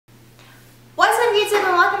YouTube,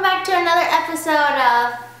 and welcome back to another episode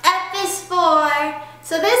of F is For.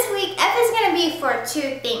 So this week, F is going to be for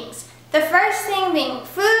two things. The first thing being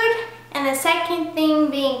food, and the second thing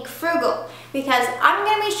being frugal. Because I'm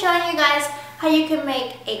going to be showing you guys how you can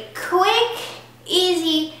make a quick,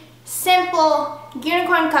 easy, simple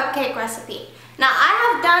unicorn cupcake recipe. Now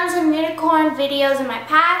I have done some unicorn videos in my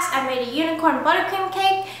past. I made a unicorn buttercream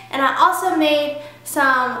cake, and I also made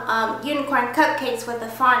some unicorn cupcakes with a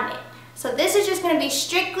fondant. So this is just going to be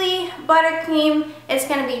strictly buttercream. It's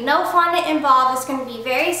going to be no fondant involved. It's going to be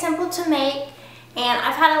very simple to make. And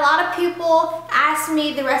I've had a lot of people ask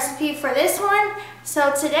me the recipe for this one.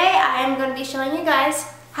 So today I am going to be showing you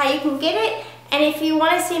guys how you can get it. And if you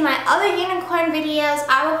want to see my other unicorn videos,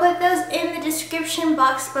 I will put those in the description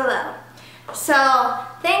box below. So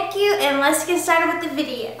thank you, and let's get started with the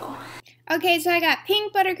video. Okay, so I got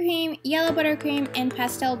pink buttercream, yellow buttercream, and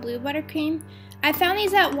pastel blue buttercream. I found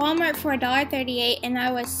these at Walmart for $1.38, and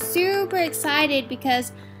I was super excited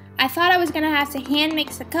because I thought I was going to have to hand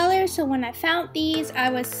mix the colors, so when I found these, I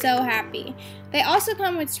was so happy. They also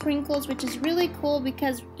come with sprinkles, which is really cool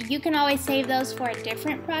because you can always save those for a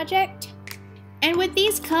different project. And with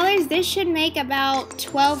these colors, this should make about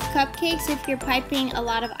 12 cupcakes if you're piping a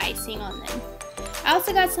lot of icing on them. I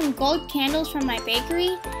also got some gold candles from my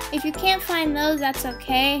bakery. If you can't find those, that's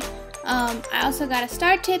okay. I also got a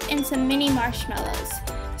star tip and some mini marshmallows.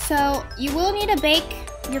 So you will need to bake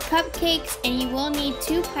your cupcakes, and you will need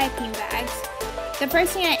 2 piping bags. The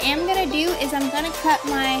first thing I am going to do is I'm going to cut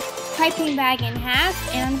my piping bag in half,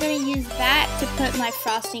 and I'm going to use that to put my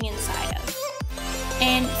frosting inside of.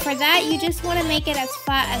 And for that, you just want to make it as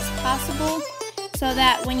flat as possible so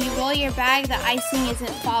that when you roll your bag, the icing isn't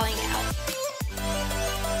falling out.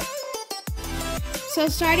 So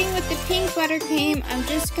starting with the pink buttercream, I'm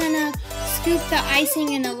just going to scoop the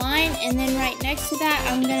icing in a line, and then right next to that,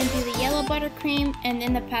 I'm going to do the yellow buttercream and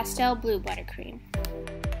then the pastel blue buttercream.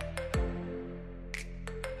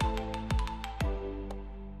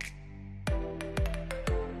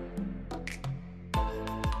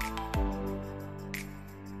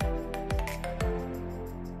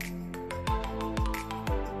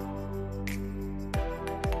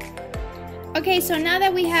 Okay, so now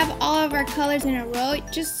that we have all of our colors in a row,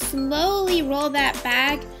 just slowly roll that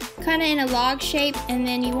bag kind of in a log shape, and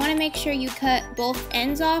then you want to make sure you cut both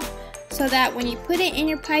ends off so that when you put it in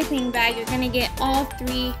your piping bag, you're going to get all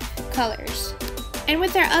 3 colors. And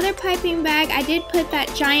with our other piping bag, I did put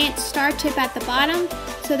that giant star tip at the bottom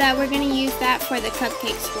so that we're going to use that for the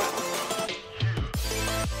cupcake swirl.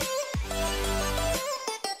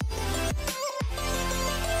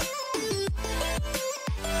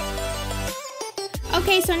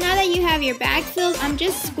 Okay, so now that you have your bag filled, I'm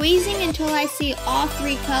just squeezing until I see all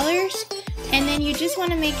 3 colors, and then you just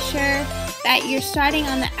want to make sure that you're starting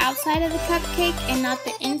on the outside of the cupcake and not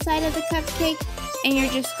the inside of the cupcake, and you're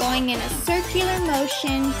just going in a circular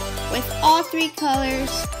motion with all 3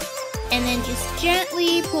 colors, and then just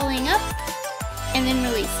gently pulling up and then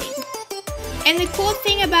releasing. And the cool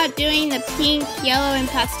thing about doing the pink, yellow, and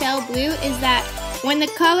pastel blue is that when the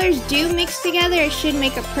colors do mix together, it should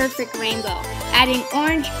make a perfect rainbow, adding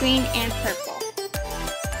orange, green, and purple.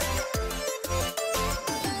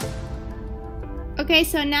 Okay,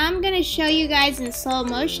 so now I'm going to show you guys in slow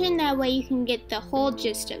motion, that way you can get the whole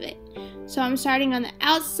gist of it. So I'm starting on the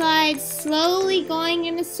outside, slowly going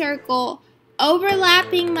in a circle,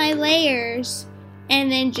 overlapping my layers,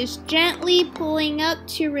 and then just gently pulling up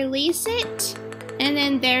to release it, and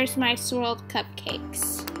then there's my swirled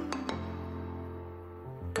cupcakes.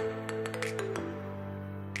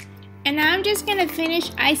 And now I'm just going to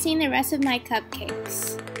finish icing the rest of my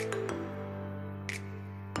cupcakes.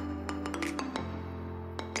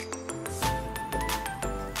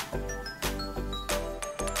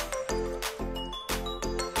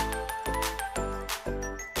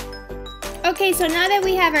 Okay, so now that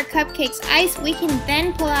we have our cupcakes iced, we can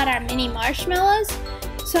then pull out our mini marshmallows.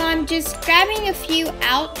 So I'm just grabbing a few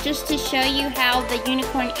out just to show you how the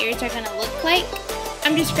unicorn ears are going to look like.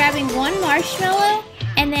 I'm just grabbing 1 marshmallow,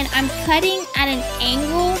 and then I'm cutting at an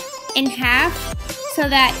angle in half so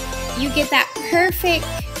that you get that perfect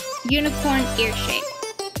unicorn ear shape.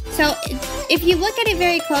 So if you look at it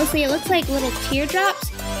very closely, it looks like little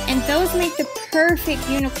teardrops, and those make the perfect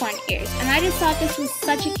unicorn ears. And I just thought this was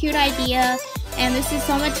such a cute idea, and this is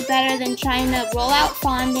so much better than trying to roll out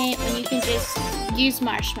fondant when you can just use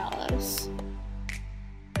marshmallows.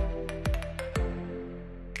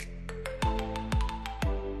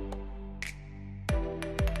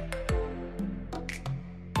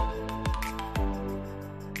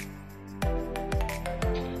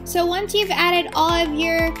 So once you've added all of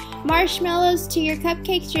your marshmallows to your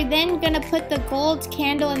cupcakes, you're then going to put the gold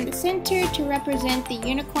candle in the center to represent the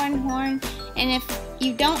unicorn horn. And if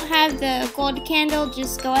you don't have the gold candle,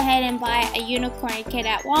 just go ahead and buy a unicorn kit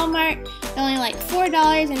at Walmart. They're only like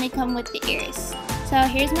 $4 and they come with the ears. So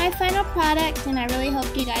here's my final product, and I really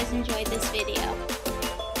hope you guys enjoyed this video.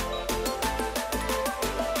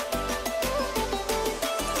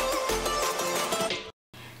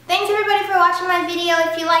 Thanks everybody for watching my video.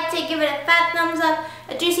 If you liked it, give it a fat thumbs up,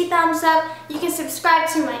 a juicy thumbs up. You can subscribe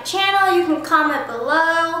to my channel, you can comment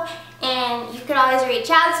below, and you can always reach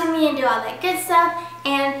out to me and do all that good stuff.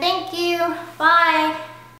 And thank you. Bye.